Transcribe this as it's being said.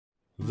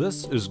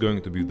This is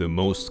going to be the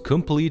most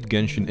complete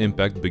Genshin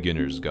Impact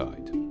beginner's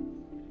guide.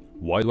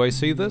 Why do I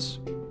say this?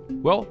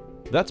 Well,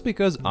 that's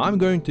because I'm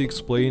going to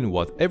explain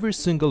what every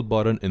single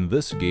button in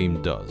this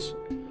game does.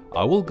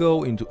 I will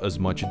go into as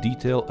much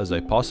detail as I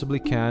possibly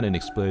can in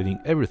explaining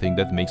everything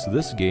that makes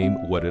this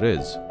game what it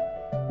is.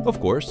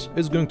 Of course,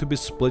 it's going to be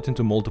split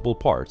into multiple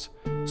parts,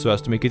 so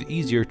as to make it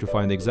easier to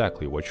find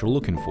exactly what you're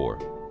looking for.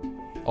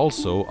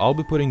 Also, I'll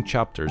be putting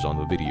chapters on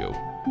the video.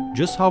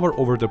 Just hover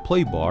over the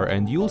play bar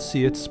and you'll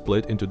see it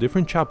split into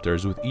different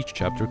chapters with each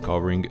chapter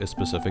covering a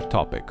specific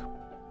topic.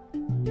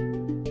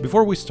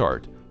 Before we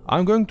start,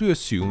 I'm going to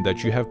assume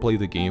that you have played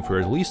the game for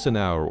at least an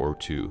hour or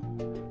two.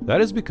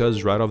 That is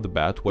because right off the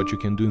bat what you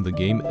can do in the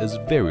game is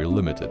very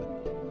limited.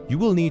 You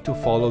will need to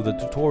follow the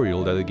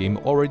tutorial that the game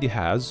already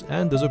has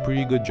and does a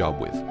pretty good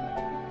job with.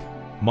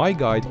 My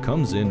guide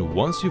comes in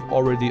once you've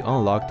already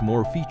unlocked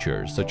more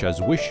features such as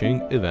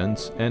wishing,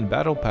 events, and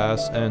battle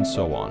pass and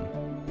so on.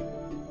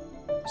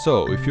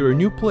 So, if you're a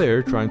new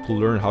player trying to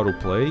learn how to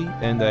play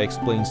and I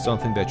explain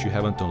something that you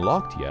haven't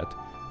unlocked yet,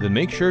 then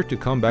make sure to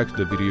come back to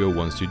the video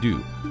once you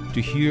do,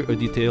 to hear a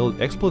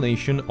detailed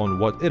explanation on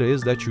what it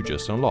is that you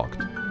just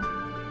unlocked.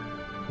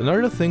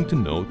 Another thing to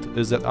note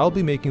is that I'll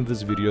be making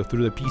this video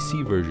through the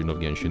PC version of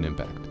Genshin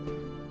Impact.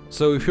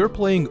 So if you're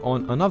playing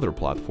on another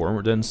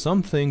platform, then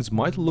some things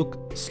might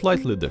look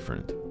slightly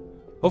different.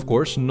 Of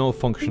course, no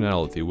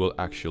functionality will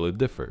actually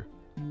differ.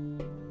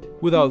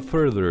 Without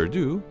further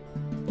ado,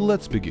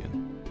 let's begin.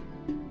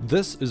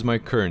 This is my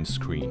current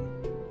screen.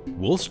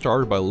 We'll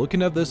start by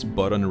looking at this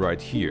button right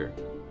here,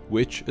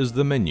 which is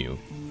the menu.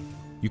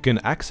 You can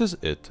access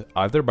it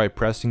either by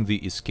pressing the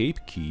escape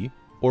key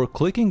or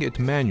clicking it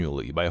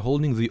manually by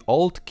holding the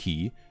Alt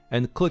key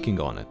and clicking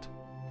on it.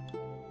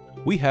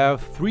 We have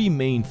three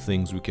main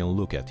things we can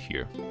look at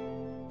here: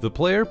 the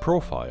player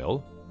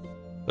profile,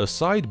 a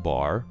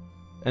sidebar,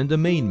 and the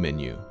main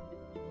menu.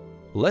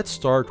 Let's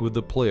start with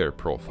the player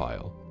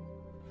profile.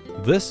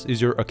 This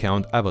is your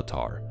account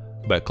avatar.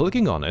 By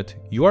clicking on it,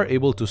 you are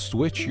able to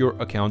switch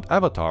your account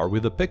avatar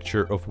with a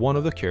picture of one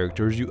of the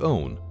characters you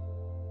own.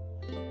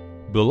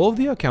 Below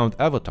the account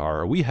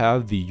avatar, we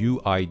have the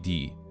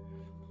UID.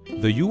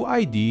 The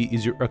UID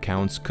is your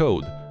account's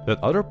code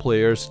that other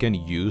players can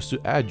use to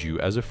add you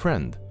as a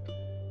friend.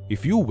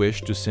 If you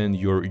wish to send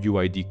your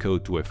UID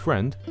code to a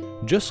friend,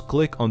 just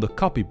click on the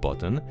copy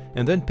button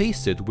and then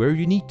paste it where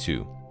you need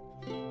to.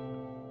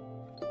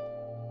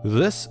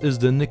 This is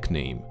the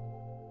nickname.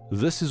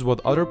 This is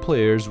what other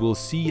players will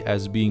see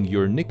as being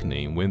your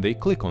nickname when they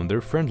click on their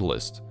friend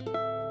list.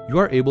 You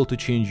are able to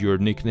change your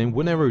nickname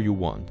whenever you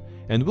want,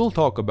 and we'll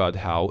talk about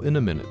how in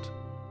a minute.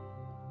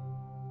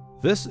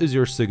 This is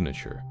your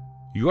signature.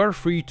 You are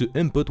free to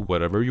input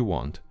whatever you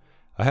want.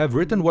 I have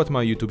written what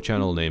my YouTube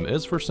channel name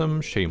is for some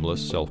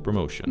shameless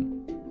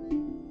self-promotion.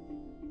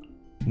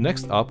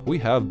 Next up, we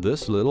have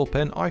this little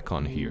pen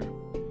icon here.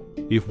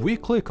 If we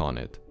click on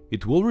it,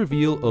 it will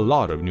reveal a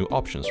lot of new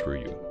options for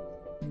you.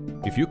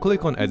 If you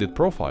click on Edit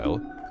Profile,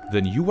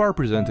 then you are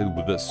presented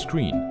with this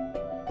screen.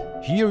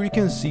 Here you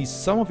can see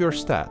some of your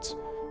stats,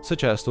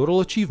 such as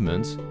total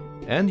achievements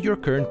and your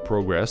current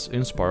progress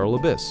in Spiral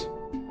Abyss.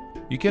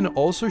 You can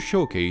also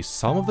showcase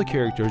some of the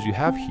characters you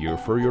have here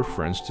for your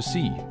friends to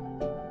see.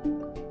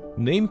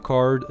 Name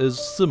card is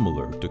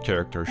similar to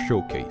Character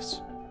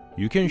Showcase.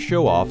 You can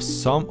show off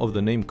some of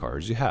the name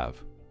cards you have.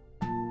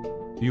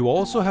 You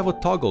also have a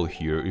toggle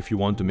here if you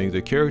want to make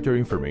the character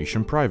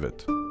information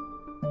private.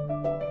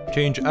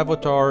 Change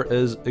avatar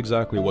is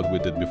exactly what we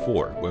did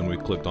before when we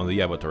clicked on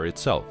the avatar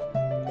itself.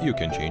 You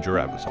can change your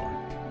avatar.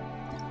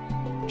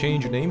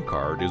 Change name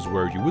card is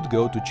where you would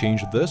go to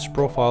change this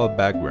profile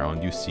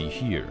background you see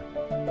here.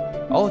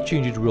 I'll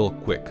change it real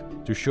quick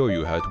to show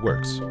you how it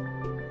works.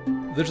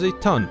 There's a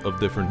ton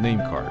of different name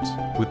cards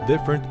with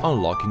different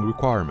unlocking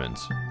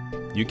requirements.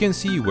 You can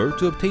see where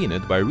to obtain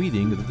it by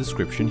reading the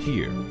description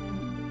here.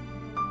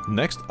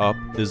 Next up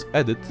is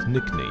Edit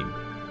Nickname.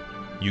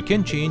 You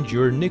can change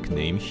your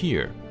nickname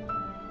here.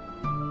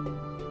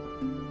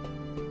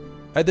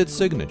 Edit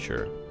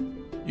Signature.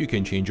 You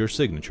can change your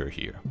signature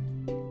here.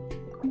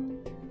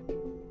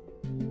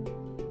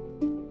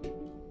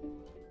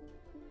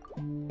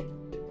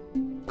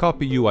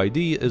 Copy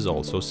UID is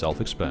also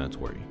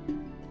self-explanatory.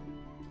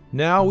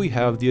 Now we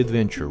have the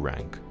Adventure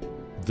rank.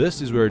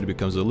 This is where it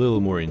becomes a little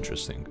more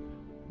interesting.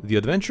 The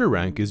Adventure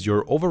rank is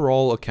your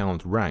overall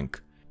account rank.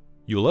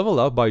 You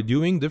level up by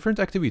doing different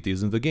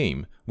activities in the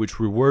game, which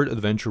reward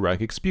Adventure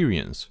rank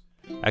experience.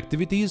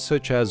 Activities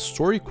such as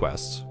story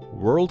quests,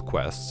 world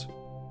quests,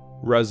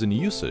 resin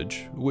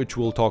usage, which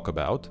we'll talk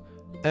about,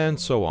 and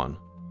so on.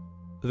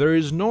 There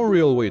is no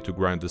real way to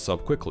grind this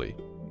up quickly.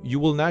 You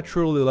will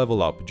naturally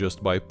level up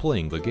just by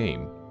playing the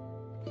game.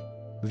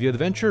 The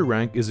Adventure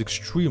rank is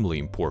extremely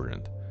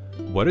important.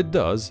 What it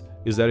does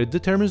is that it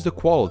determines the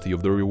quality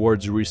of the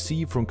rewards you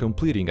receive from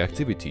completing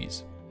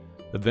activities.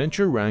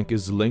 Adventure rank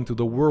is linked to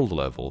the world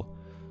level.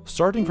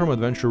 Starting from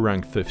Adventure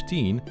rank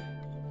 15,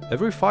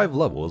 every 5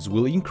 levels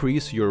will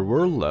increase your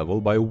world level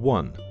by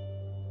 1.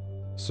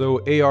 So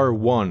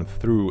AR1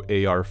 through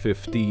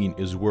AR15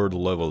 is world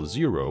level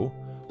 0,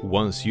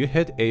 Once you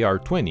hit AR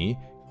 20,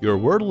 your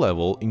word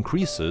level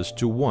increases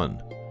to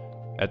 1.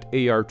 At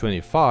AR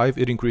 25,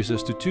 it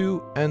increases to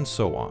 2, and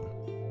so on.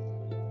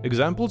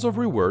 Examples of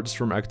rewards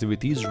from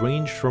activities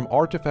range from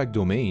artifact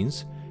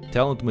domains,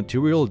 talent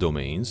material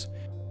domains,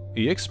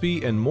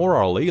 EXP and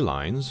moral ley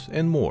lines,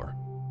 and more.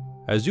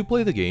 As you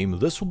play the game,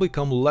 this will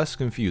become less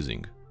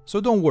confusing, so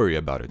don't worry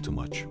about it too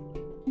much.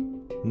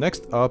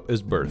 Next up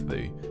is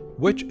birthday,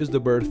 which is the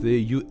birthday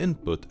you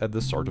input at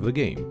the start of the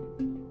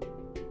game.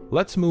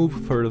 Let's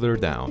move further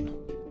down.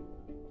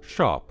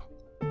 Shop.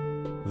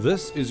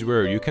 This is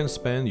where you can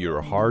spend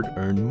your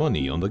hard-earned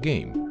money on the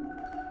game.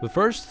 The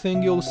first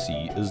thing you'll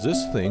see is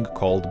this thing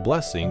called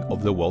Blessing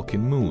of the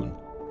Welkin Moon.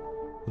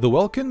 The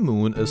Welkin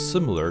Moon is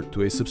similar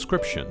to a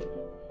subscription.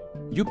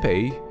 You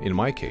pay, in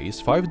my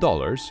case,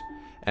 $5,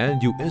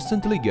 and you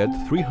instantly get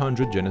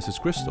 300 Genesis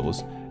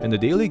Crystals and a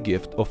daily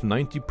gift of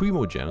 90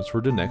 Primo Gems for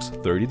the next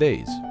 30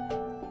 days.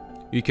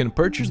 You can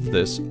purchase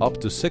this up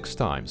to 6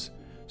 times,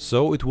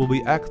 so it will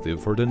be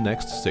active for the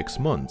next 6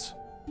 months.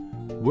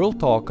 We'll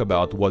talk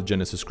about what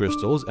Genesis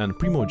Crystals and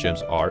Primo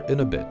Gems are in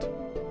a bit.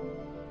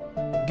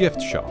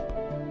 Gift Shop.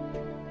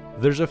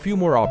 There's a few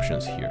more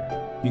options here,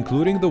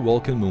 including the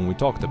Welkin Moon we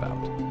talked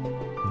about.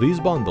 These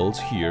bundles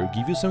here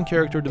give you some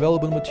character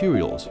development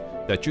materials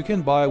that you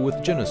can buy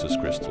with Genesis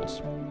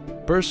Crystals.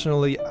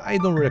 Personally, I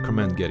don't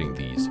recommend getting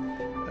these,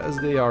 as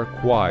they are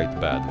quite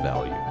bad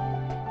value.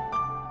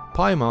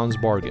 Paimon's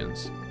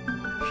Bargains.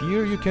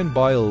 Here you can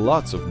buy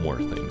lots of more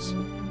things,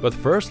 but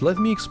first let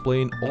me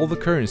explain all the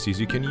currencies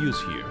you can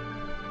use here.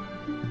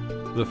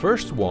 The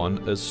first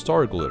one is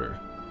Star Glitter.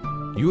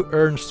 You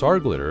earn Star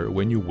Glitter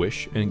when you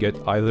wish and get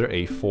either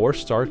a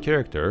 4-star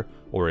character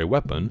or a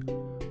weapon,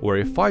 or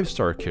a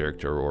 5-star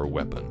character or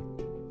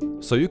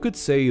weapon. So you could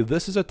say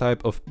this is a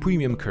type of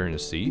premium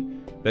currency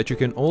that you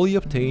can only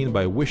obtain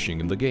by wishing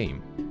in the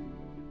game.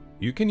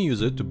 You can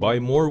use it to buy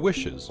more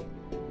wishes,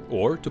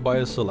 or to buy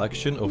a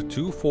selection of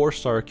 2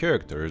 4-star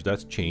characters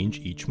that change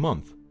each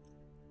month.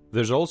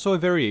 There's also a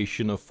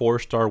variation of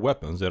 4-star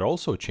weapons that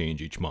also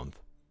change each month.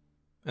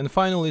 And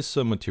finally,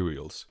 some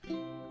materials.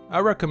 I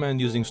recommend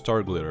using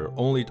Star Glitter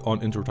only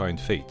on Intertwined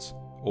Fates,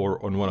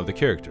 or on one of the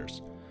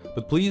characters,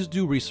 but please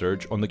do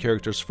research on the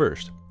characters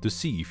first to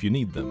see if you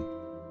need them.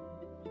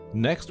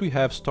 Next we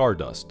have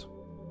Stardust.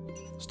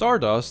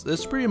 Stardust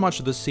is pretty much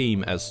the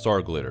same as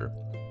Star Glitter,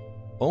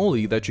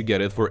 only that you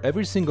get it for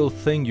every single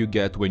thing you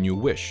get when you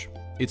wish.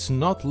 It's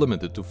not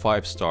limited to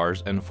 5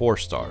 stars and 4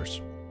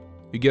 stars.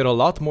 You get a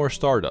lot more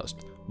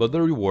Stardust, but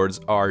the rewards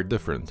are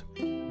different.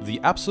 The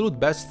absolute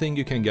best thing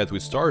you can get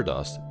with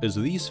Stardust is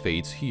these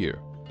fates here.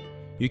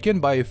 You can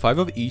buy 5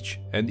 of each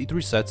and it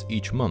resets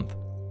each month.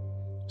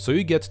 So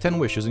you get 10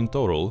 wishes in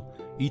total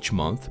each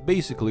month,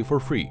 basically for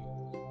free.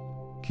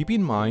 Keep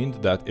in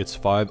mind that it's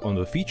 5 on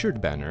the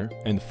featured banner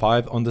and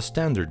 5 on the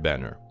standard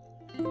banner.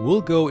 We'll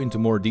go into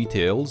more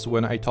details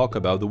when I talk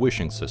about the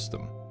wishing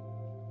system.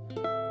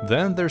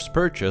 Then there's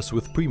purchase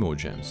with Primo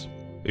Gems.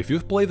 If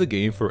you've played the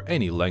game for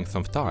any length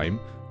of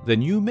time,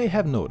 then you may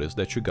have noticed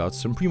that you got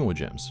some Primo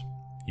Gems.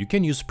 You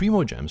can use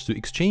Primo Gems to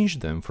exchange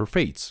them for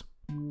fates.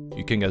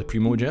 You can get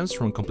Primo Gems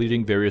from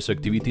completing various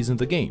activities in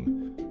the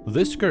game.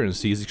 This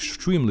currency is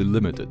extremely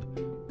limited,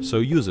 so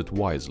use it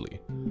wisely.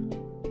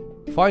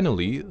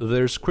 Finally,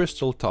 there's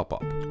Crystal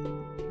Top-Up.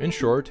 In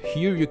short,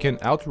 here you can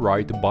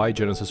outright buy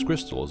Genesis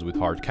Crystals with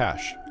hard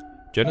cash.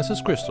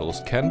 Genesis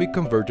Crystals can be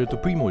converted to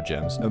Primo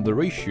Gems and the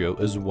ratio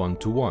is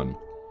 1:1.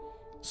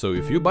 So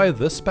if you buy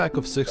this pack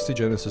of 60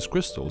 Genesis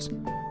Crystals,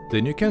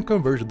 then you can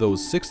convert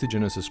those 60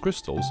 Genesis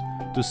Crystals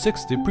to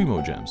 60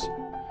 Primo Gems.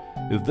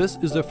 If this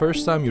is the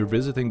first time you're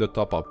visiting the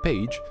top-up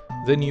page,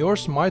 then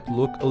yours might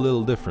look a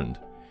little different.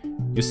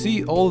 You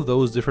see all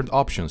those different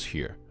options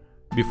here.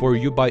 Before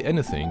you buy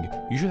anything,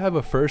 you should have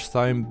a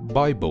first-time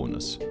buy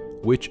bonus,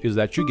 which is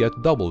that you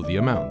get double the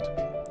amount.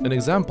 An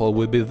example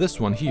would be this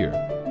one here,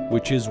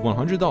 which is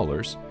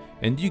 $100,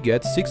 and you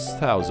get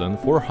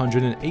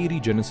 6,480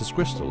 Genesis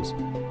Crystals,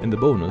 and the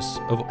bonus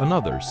of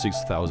another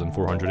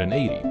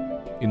 6,480.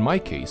 In my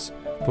case,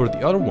 for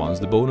the other ones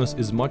the bonus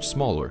is much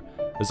smaller,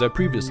 as I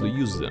previously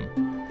used them,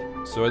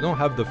 so I don't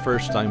have the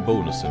first-time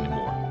bonus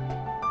anymore.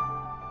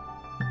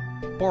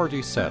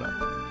 Party Setup.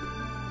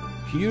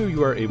 Here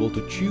you are able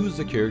to choose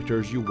the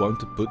characters you want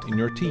to put in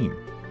your team.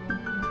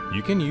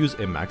 You can use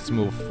a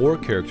maximum of 4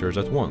 characters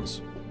at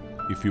once.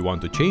 If you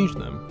want to change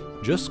them,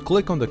 just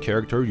click on the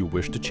character you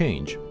wish to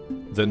change,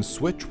 then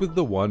switch with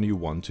the one you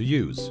want to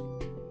use.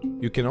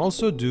 You can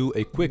also do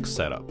a quick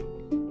setup.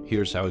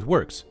 Here's how it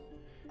works.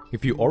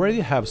 If you already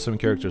have some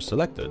characters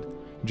selected,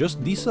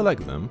 just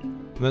deselect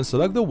them, then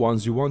select the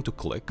ones you want to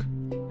click,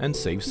 and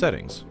save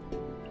settings.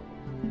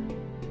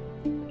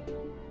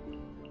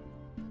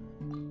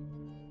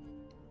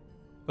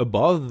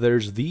 Above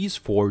there's these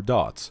 4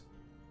 dots.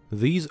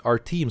 These are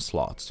team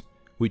slots,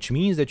 which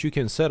means that you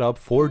can set up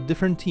 4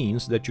 different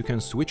teams that you can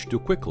switch to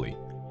quickly.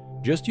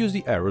 Just use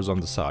the arrows on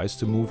the sides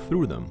to move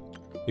through them.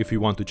 If you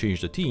want to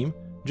change the team,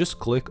 just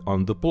click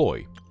on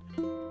Deploy.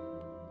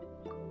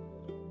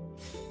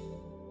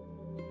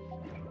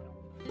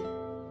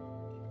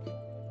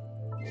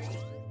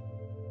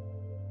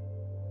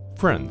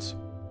 Friends.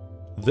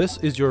 This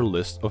is your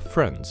list of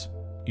friends.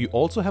 You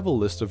also have a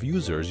list of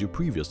users you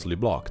previously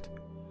blocked.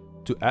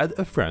 To add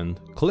a friend,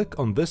 click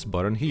on this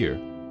button here,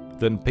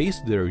 then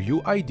paste their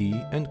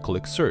UID and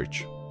click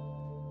search.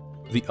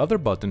 The other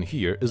button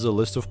here is a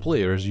list of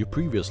players you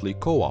previously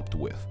co-opted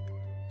with.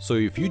 So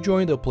if you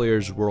joined a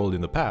player's world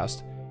in the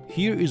past,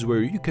 here is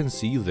where you can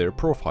see their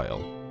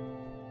profile.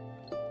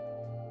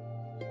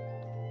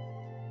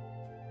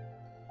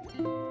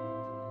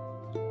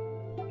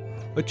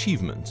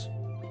 Achievements.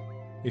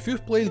 If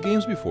you've played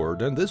games before,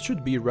 then this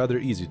should be rather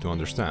easy to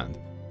understand.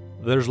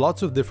 There's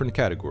lots of different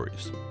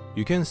categories.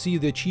 You can see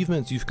the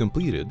achievements you've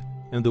completed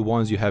and the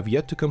ones you have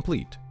yet to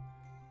complete.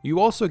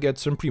 You also get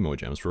some Primo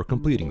Gems for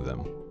completing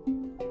them.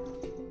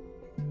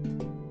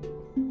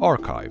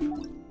 Archive.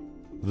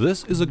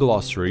 This is a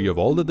glossary of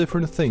all the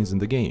different things in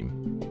the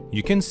game.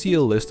 You can see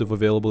a list of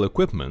available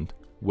equipment,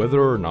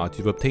 whether or not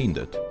you've obtained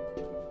it.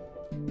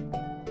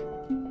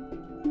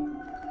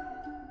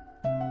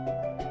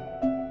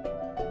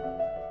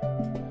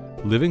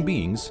 Living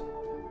beings,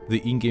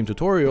 the in-game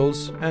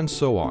tutorials, and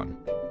so on.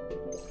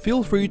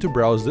 Feel free to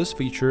browse this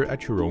feature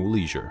at your own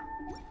leisure.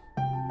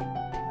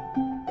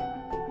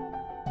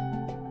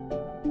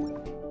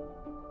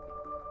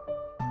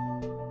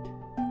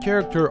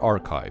 Character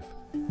Archive.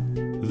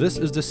 This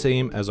is the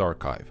same as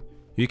Archive.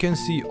 You can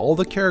see all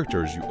the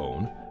characters you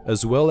own,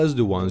 as well as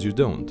the ones you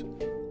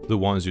don't. The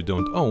ones you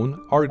don't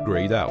own are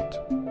grayed out.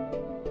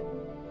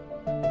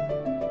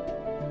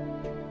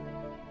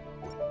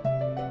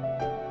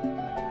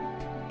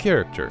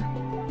 Character.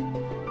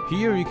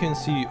 Here you can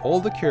see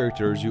all the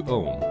characters you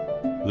own.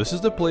 This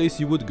is the place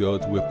you would go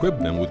to equip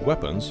them with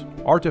weapons,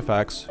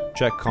 artifacts,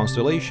 check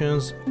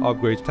constellations,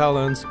 upgrade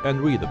talents,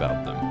 and read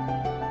about them.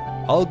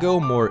 I'll go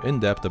more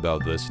in-depth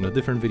about this in a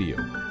different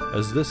video,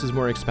 as this is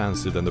more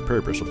expansive than the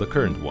purpose of the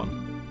current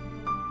one.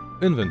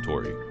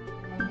 Inventory.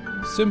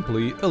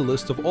 Simply a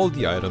list of all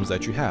the items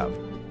that you have.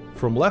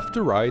 From left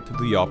to right,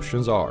 the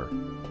options are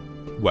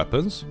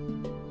weapons,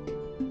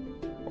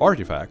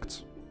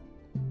 artifacts,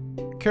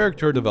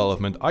 character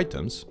development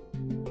items,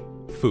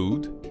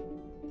 food,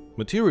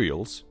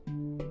 materials,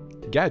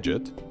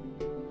 gadget,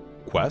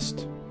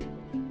 quest,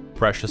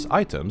 precious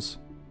items,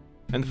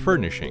 and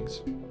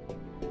furnishings.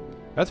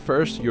 At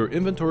first, your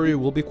inventory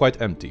will be quite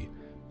empty,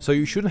 so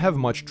you shouldn't have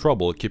much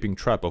trouble keeping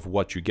track of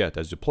what you get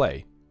as you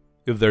play.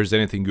 If there's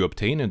anything you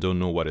obtain and don't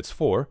know what it's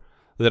for,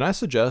 then I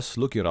suggest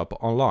looking it up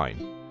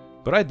online,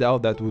 but I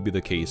doubt that will be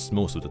the case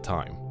most of the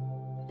time.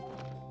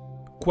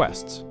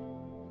 Quests.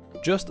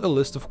 Just a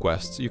list of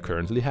quests you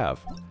currently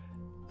have.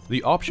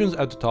 The options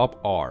at the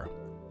top are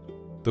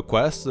the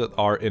quests that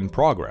are in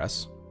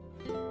progress,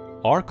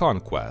 Archon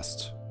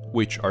quests,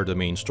 which are the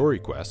main story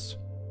quests,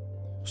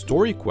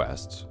 story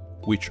quests,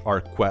 which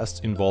are quests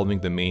involving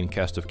the main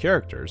cast of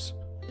characters,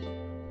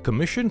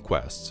 commission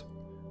quests.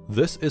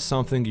 This is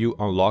something you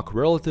unlock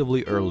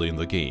relatively early in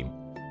the game.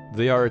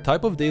 They are a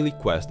type of daily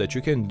quest that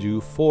you can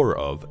do 4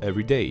 of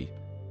every day.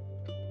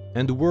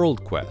 And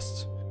world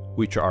quests,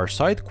 which are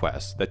side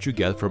quests that you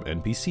get from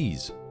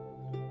NPCs.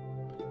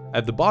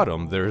 At the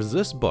bottom there is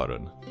this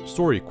button,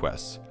 Story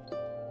Quests.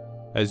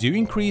 As you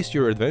increase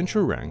your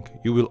adventure rank,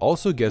 you will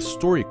also get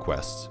story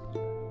quests.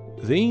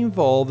 They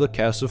involve the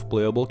cast of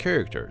playable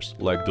characters,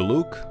 like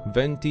Diluc,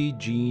 Venti,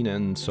 Jean,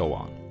 and so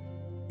on.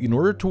 In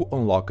order to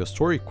unlock a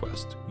story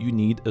quest, you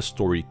need a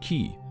story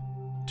key.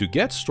 To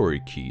get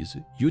story keys,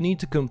 you need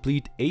to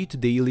complete 8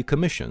 daily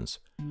commissions,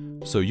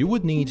 so you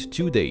would need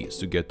 2 days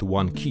to get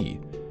 1 key,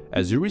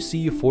 as you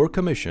receive 4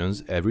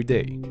 commissions every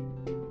day.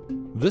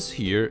 This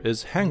here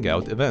is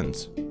Hangout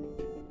Events.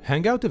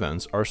 Hangout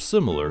events are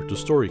similar to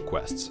story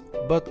quests,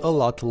 but a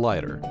lot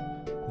lighter.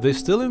 They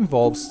still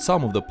involve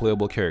some of the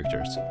playable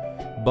characters,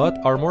 but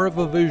are more of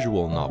a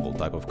visual novel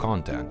type of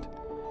content.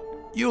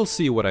 You'll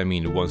see what I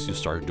mean once you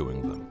start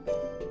doing them.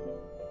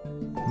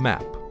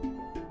 Map.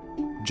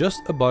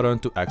 Just a button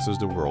to access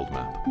the world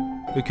map.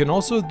 You can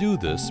also do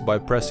this by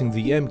pressing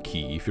the M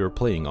key if you're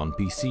playing on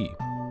PC.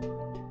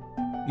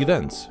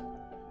 Events.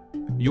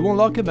 You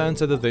unlock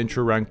events at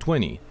adventure rank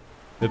 20.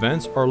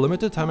 Events are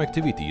limited time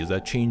activities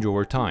that change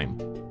over time.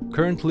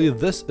 Currently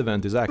this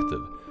event is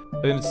active,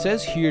 and it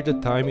says here the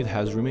time it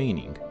has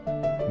remaining.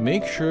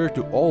 Make sure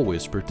to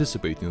always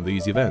participate in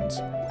these events,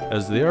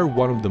 as they are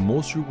one of the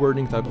most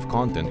rewarding type of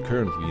content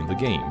currently in the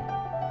game,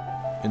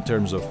 in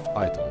terms of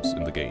items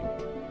in the game,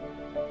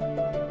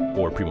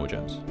 or Primo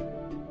Gems.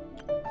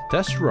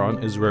 Test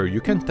Run is where you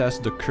can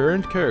test the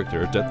current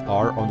characters that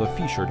are on the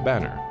featured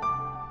banner.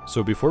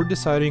 So before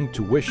deciding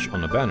to wish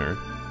on a banner,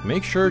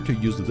 make sure to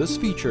use this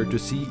feature to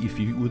see if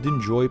you would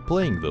enjoy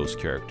playing those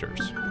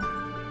characters.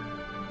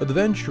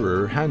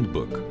 Adventurer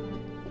Handbook.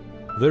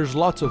 There's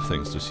lots of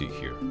things to see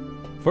here.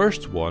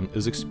 First one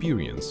is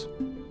experience.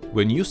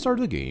 When you start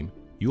the game,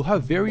 you'll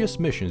have various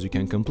missions you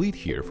can complete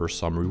here for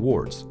some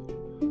rewards.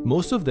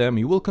 Most of them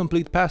you will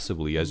complete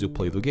passively as you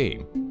play the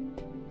game.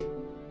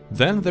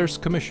 Then there's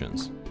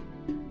commissions.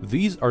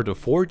 These are the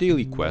 4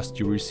 daily quests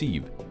you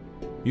receive.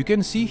 You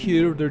can see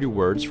here the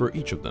rewards for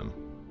each of them.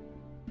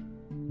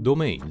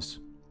 Domains.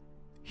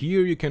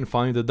 Here you can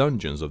find the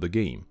dungeons of the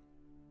game.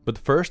 But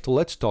first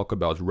let's talk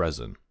about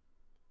resin.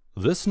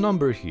 This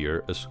number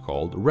here is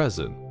called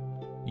resin.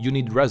 You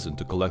need resin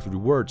to collect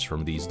rewards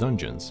from these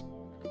dungeons.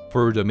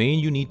 For a domain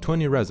you need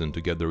 20 resin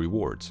to get the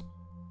rewards.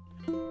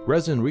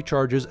 Resin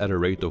recharges at a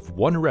rate of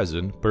 1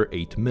 resin per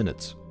 8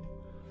 minutes.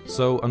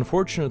 So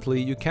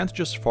unfortunately you can't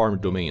just farm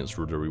domains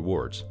for the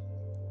rewards.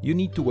 You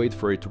need to wait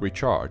for it to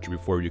recharge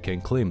before you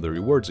can claim the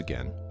rewards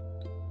again.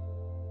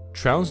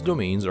 Trounced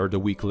domains are the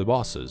weekly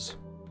bosses.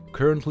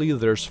 Currently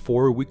there's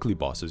 4 weekly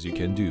bosses you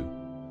can do.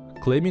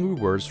 Claiming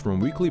rewards from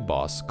weekly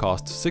boss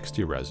costs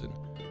 60 resin,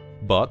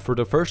 but for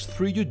the first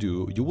 3 you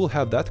do, you will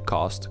have that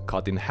cost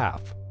cut in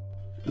half.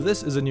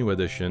 This is a new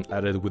addition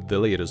added with the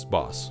latest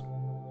boss.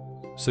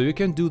 So you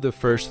can do the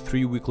first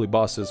 3 weekly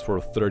bosses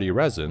for 30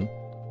 resin,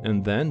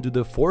 and then do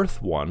the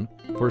 4th one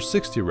for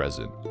 60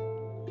 resin,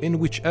 in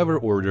whichever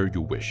order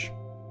you wish.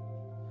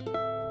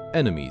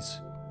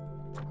 Enemies.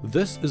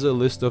 This is a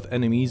list of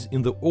enemies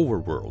in the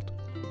overworld.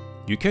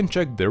 You can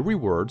check their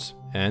rewards,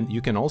 and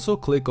you can also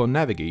click on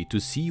navigate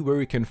to see where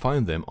you can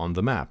find them on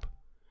the map.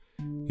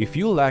 If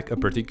you lack a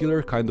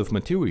particular kind of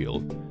material,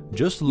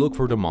 just look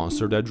for the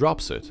monster that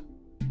drops it,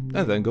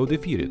 and then go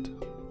defeat it.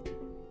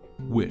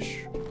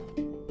 Wish.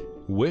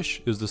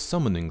 Wish is the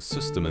summoning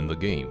system in the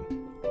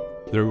game.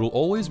 There will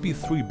always be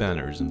 3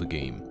 banners in the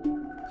game.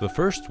 The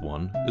first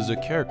one is a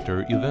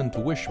character event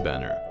wish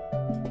banner.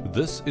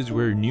 This is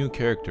where new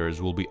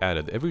characters will be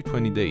added every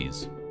 20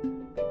 days.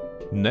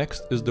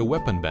 Next is the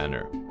weapon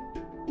banner.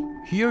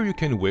 Here you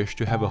can wish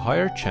to have a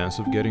higher chance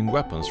of getting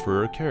weapons for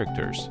your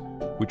characters,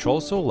 which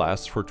also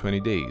lasts for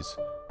 20 days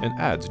and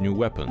adds new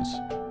weapons.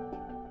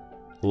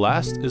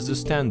 Last is the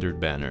standard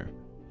banner.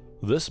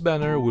 This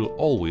banner will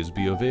always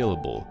be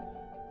available,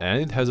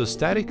 and it has a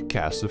static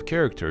cast of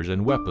characters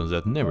and weapons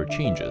that never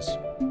changes.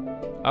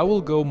 I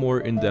will go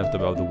more in depth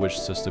about the wish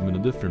system in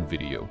a different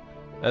video,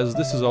 as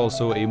this is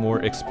also a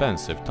more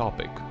expensive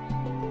topic.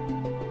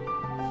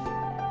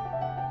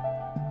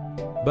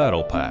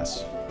 Battle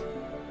Pass.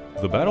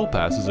 The Battle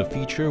Pass is a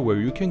feature where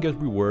you can get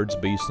rewards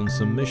based on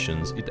some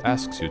missions it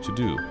asks you to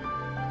do.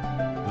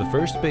 The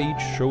first page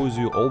shows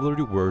you all the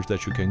rewards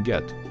that you can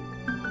get.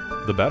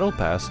 The Battle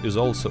Pass is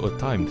also a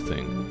timed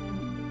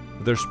thing.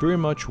 There's pretty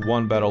much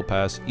 1 Battle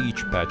Pass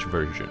each patch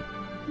version.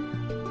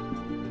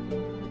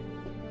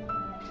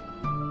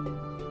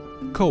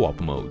 Co-op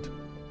mode.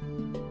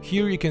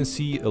 Here you can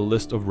see a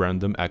list of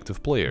random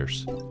active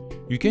players.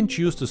 You can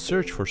choose to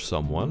search for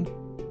someone,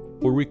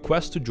 or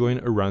request to join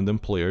a random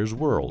player's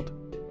world.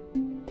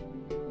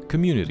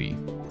 Community.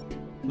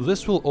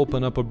 This will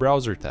open up a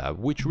browser tab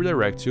which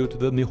redirects you to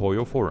the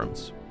miHoYo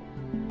forums.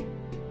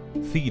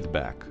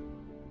 Feedback.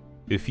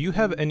 If you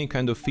have any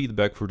kind of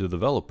feedback for the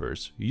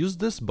developers, use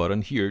this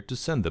button here to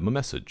send them a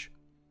message.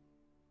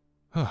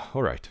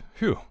 Alright,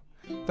 phew,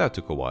 that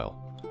took a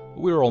while.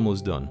 We're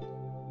almost done.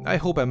 I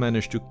hope I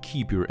managed to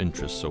keep your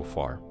interest so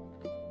far.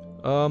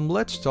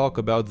 Let's talk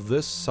about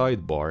this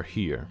sidebar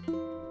here.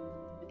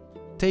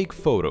 Take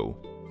photo.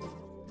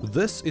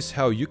 This is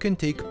how you can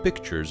take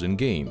pictures in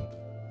game.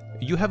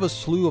 You have a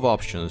slew of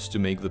options to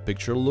make the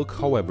picture look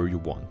however you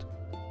want.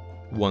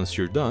 Once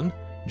you're done,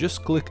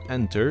 just click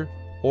enter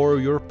or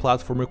your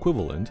platform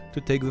equivalent to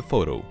take the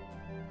photo.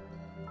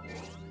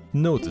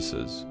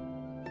 Notices.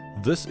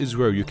 This is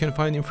where you can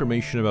find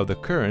information about the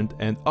current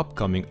and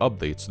upcoming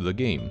updates to the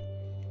game.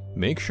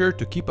 Make sure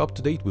to keep up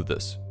to date with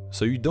this,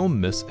 so you don't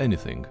miss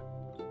anything.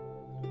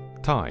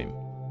 Time.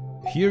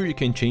 Here you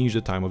can change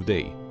the time of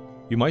day.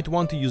 You might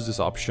want to use this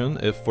option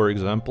if, for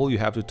example, you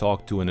have to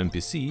talk to an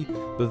NPC,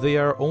 but they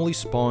are only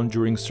spawned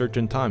during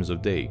certain times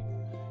of day.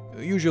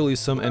 Usually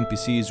some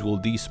NPCs will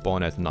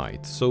despawn at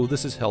night, so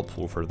this is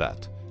helpful for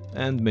that,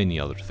 and many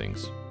other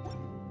things.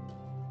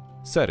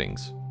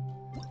 Settings.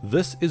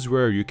 This is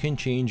where you can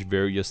change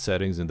various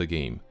settings in the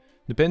game.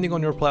 Depending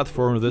on your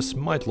platform, this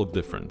might look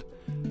different.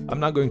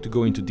 I'm not going to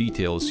go into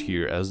details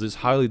here, as this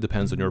highly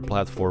depends on your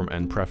platform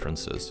and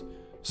preferences.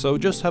 So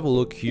just have a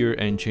look here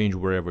and change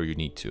wherever you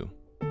need to.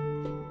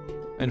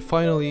 And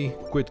finally,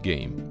 quit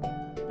game.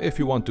 If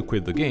you want to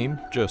quit the game,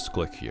 just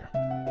click here.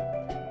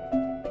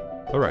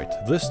 Alright,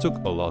 this took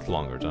a lot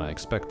longer than I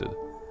expected.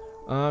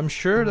 I'm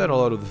sure that a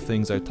lot of the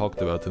things I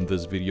talked about in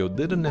this video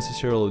didn't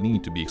necessarily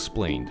need to be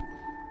explained,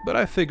 but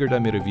I figured I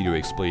made a video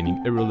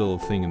explaining every little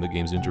thing in the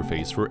game's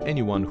interface for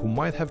anyone who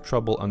might have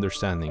trouble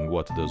understanding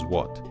what does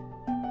what.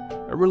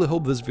 I really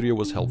hope this video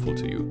was helpful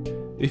to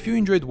you. If you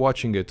enjoyed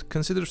watching it,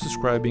 consider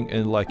subscribing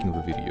and liking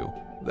the video.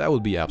 That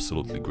would be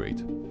absolutely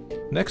great.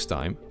 Next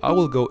time, I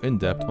will go in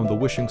depth on the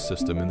wishing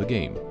system in the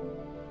game.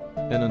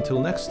 And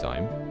until next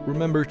time,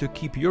 remember to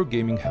keep your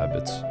gaming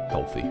habits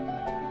healthy.